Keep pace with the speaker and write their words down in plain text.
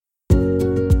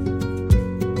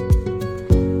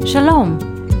Shalom,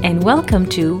 and welcome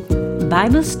to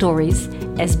Bible Stories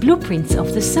as Blueprints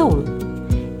of the Soul,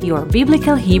 your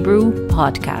Biblical Hebrew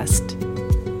podcast.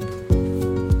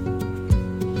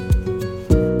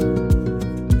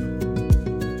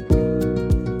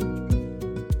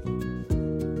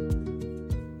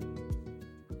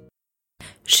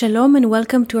 Shalom, and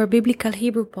welcome to our Biblical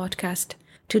Hebrew podcast.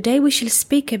 Today we shall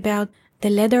speak about the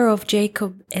ladder of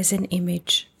Jacob as an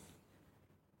image.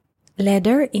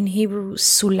 Ladder in Hebrew,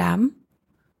 sulam.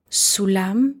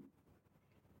 Sulam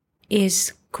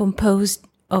is composed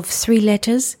of three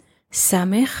letters,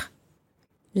 samech,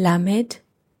 lamed,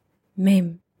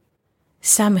 mem.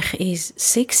 Samech is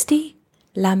 60,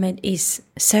 lamed is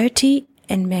 30,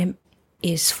 and mem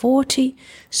is 40.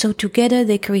 So together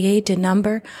they create a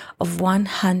number of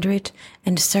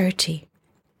 130.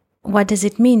 What does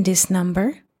it mean, this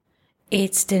number?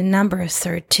 It's the number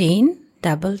 13,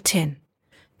 double 10.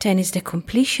 10 is the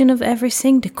completion of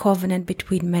everything, the covenant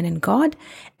between man and God,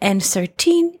 and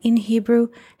 13 in Hebrew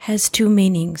has two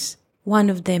meanings. One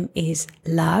of them is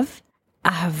love,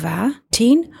 ahava.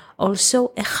 13, also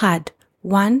echad.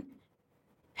 One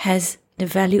has the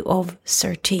value of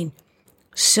 13.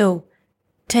 So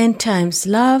 10 times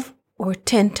love or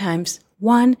 10 times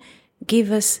 1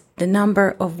 give us the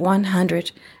number of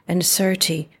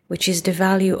 130, which is the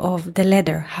value of the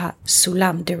ladder,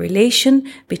 ha-sulam. The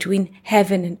relation between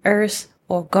heaven and earth,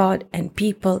 or God and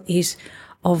people, is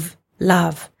of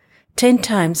love. 10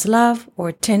 times love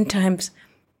or 10 times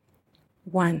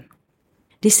 1.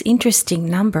 This interesting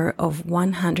number of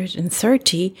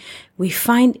 130 we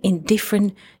find in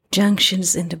different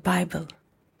junctions in the Bible.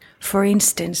 For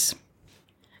instance,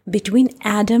 between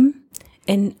Adam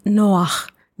and Noach,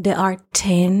 there are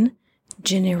 10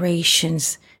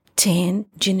 generations. 10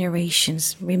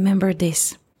 generations. Remember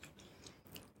this.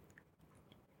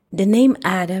 The name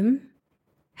Adam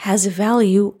has a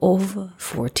value of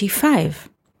 45.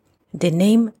 The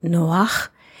name Noach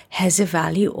has a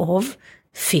value of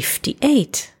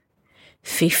 58.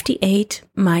 58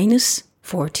 minus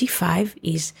 45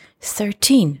 is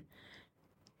 13.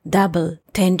 Double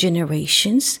 10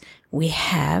 generations, we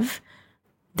have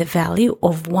the value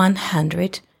of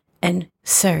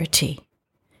 130.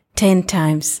 10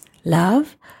 times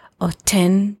love or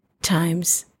 10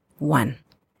 times 1.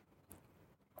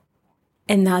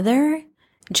 Another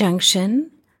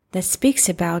junction that speaks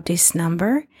about this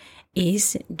number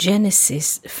is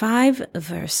Genesis 5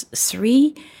 verse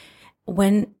 3,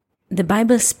 when the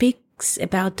Bible speaks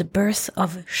about the birth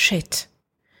of Shet.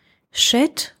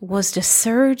 Shet was the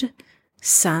third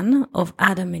son of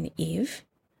Adam and Eve,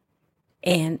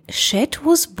 and Shet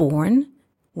was born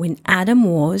when Adam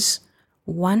was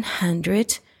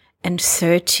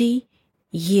 130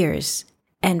 years.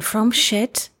 And from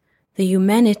Shet, the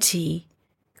humanity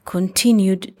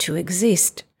continued to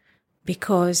exist,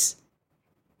 because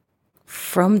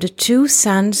from the two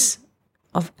sons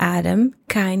of Adam,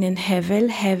 Cain and Hevel,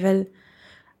 Hevel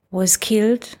was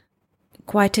killed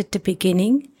quite at the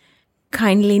beginning.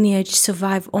 Cain lineage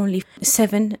survived only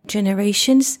 7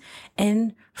 generations,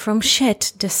 and from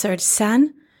Shet, the third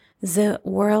son, the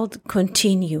world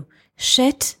continue.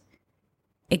 Shet,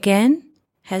 again,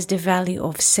 has the value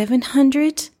of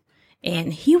 700,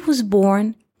 and he was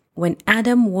born when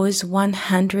Adam was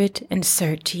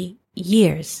 130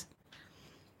 years.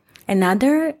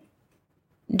 Another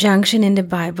junction in the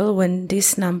Bible when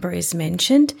this number is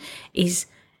mentioned is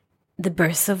the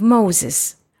birth of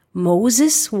Moses.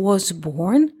 Moses was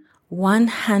born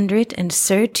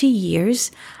 130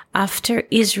 years after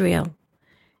Israel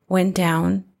went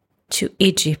down to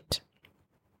Egypt.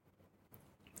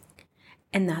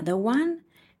 Another one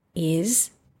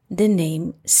is the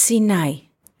name Sinai,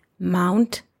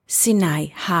 Mount Sinai,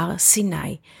 Har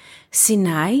Sinai.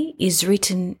 Sinai is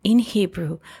written in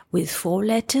Hebrew with 4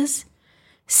 letters,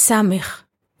 Samech,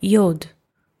 Yod,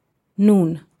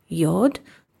 Nun, Yod.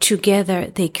 Together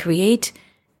they create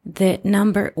the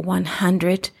number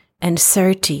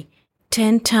 130.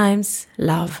 10 times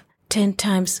love, 10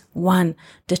 times 1.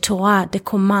 The Torah, the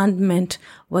commandment,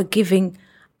 were giving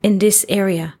in this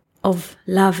area of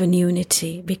love and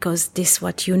unity, because this is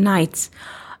what unites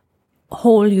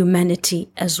whole humanity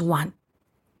as one.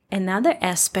 Another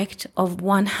aspect of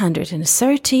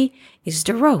 130 is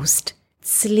the roast,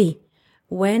 tzli.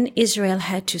 When Israel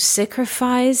had to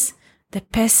sacrifice the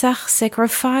Pesach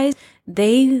sacrifice,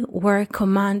 they were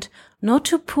commanded not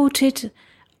to put it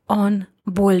on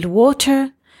boiled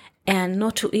water and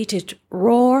not to eat it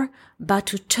raw, but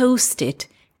to toast it,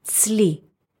 tzli.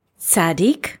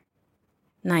 Tzadik,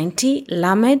 90,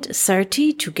 Lamed,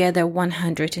 30, together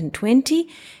 120,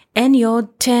 and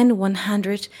Yod, 10,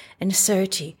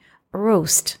 130,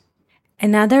 roast.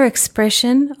 Another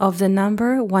expression of the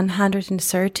number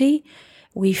 130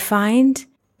 we find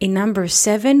in number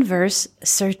 7, verse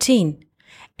 13.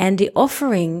 And the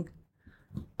offering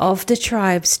of the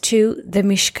tribes to the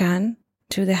Mishkan,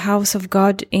 to the house of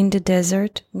God in the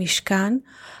desert, Mishkan,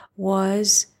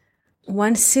 was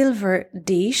 1 silver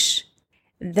dish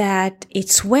that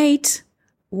its weight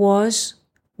was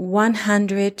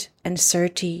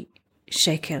 130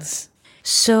 shekels.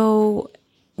 So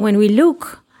when we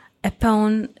look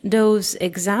upon those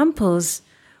examples,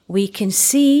 we can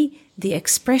see the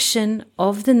expression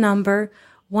of the number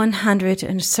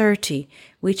 130,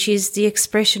 which is the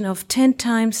expression of 10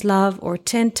 times love or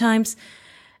 10 times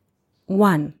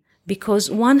 1, because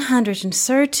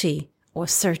 130 or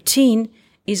 13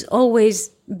 is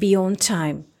always beyond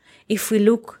time. If we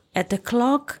look at the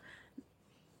clock,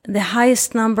 the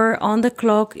highest number on the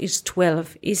clock is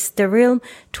 12.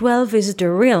 12 is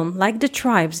the realm, like the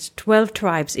tribes, 12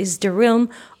 tribes is the realm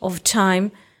of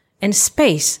time and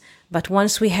space. But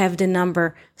once we have the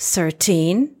number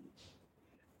 13,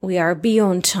 we are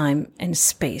beyond time and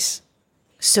space.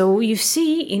 So you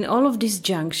see, in all of these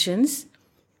junctions,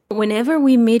 whenever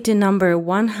we meet the number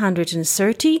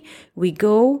 130, we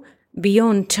go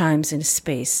beyond times and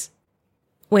space.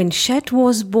 When Shet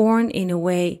was born, in a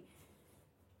way,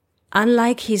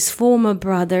 unlike his former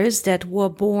brothers that were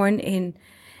born in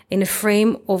a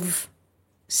frame of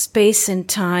space and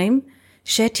time,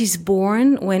 Shet is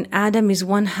born when Adam is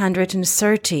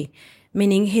 130,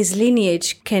 meaning his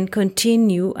lineage can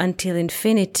continue until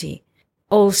infinity.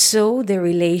 Also, the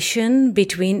relation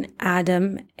between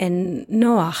Adam and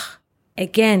Noach.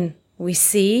 Again, we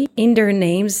see in their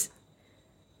names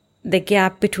the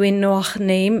gap between Noach's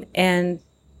name and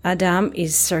Adam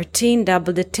is 13,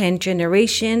 double the 10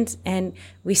 generations, and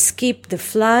we skip the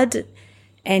flood,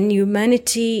 and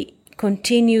humanity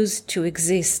continues to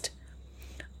exist.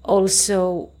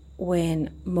 Also, when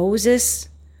Moses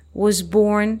was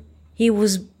born, he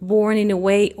was born in a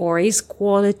way, or his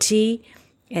quality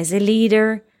as a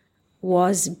leader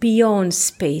was beyond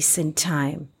space and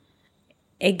time.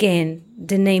 Again,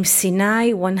 the name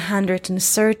Sinai,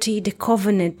 130, the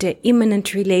covenant, the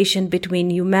immanent relation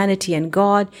between humanity and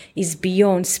God is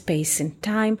beyond space and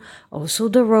time. Also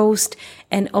the roast,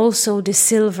 and also the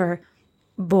silver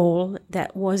bowl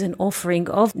that was an offering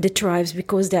of the tribes,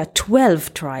 because there are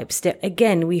 12 tribes. There,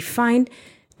 again, we find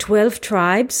 12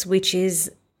 tribes, which is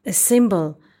a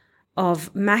symbol of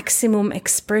maximum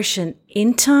expression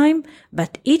in time,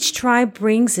 but each tribe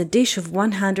brings a dish of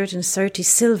 130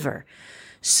 silver.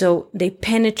 So they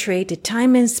penetrate the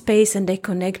time and space, and they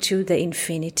connect to the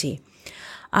infinity.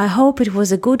 I hope it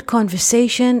was a good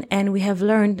conversation and we have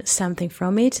learned something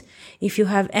from it. If you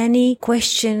have any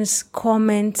questions,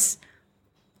 comments,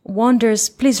 wonders,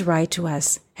 please write to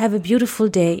us. Have a beautiful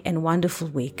day and wonderful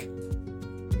week.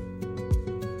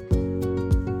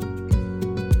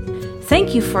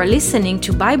 Thank you for listening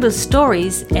to Bible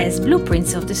Stories as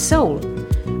Blueprints of the Soul.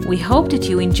 We hope that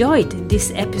you enjoyed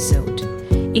this episode.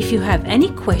 If you have any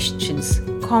questions,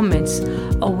 comments,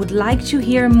 or would like to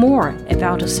hear more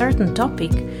about a certain topic,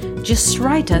 just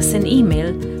write us an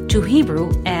email to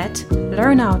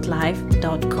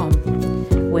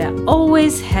hebrew@learnoutlive.com. We are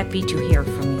always happy to hear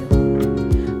from you.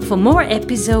 For more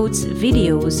episodes,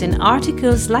 videos, and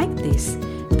articles like this,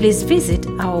 please visit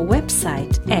our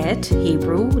website at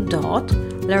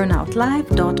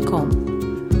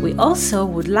hebrew.learnoutlive.com. We also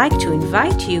would like to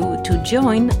invite you to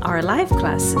join our live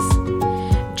classes.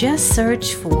 Just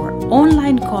search for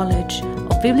Online College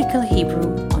of Biblical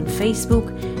Hebrew on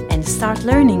Facebook and start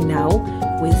learning now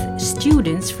with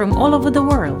students from all over the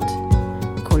world.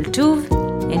 Kol Tuv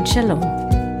and Shalom.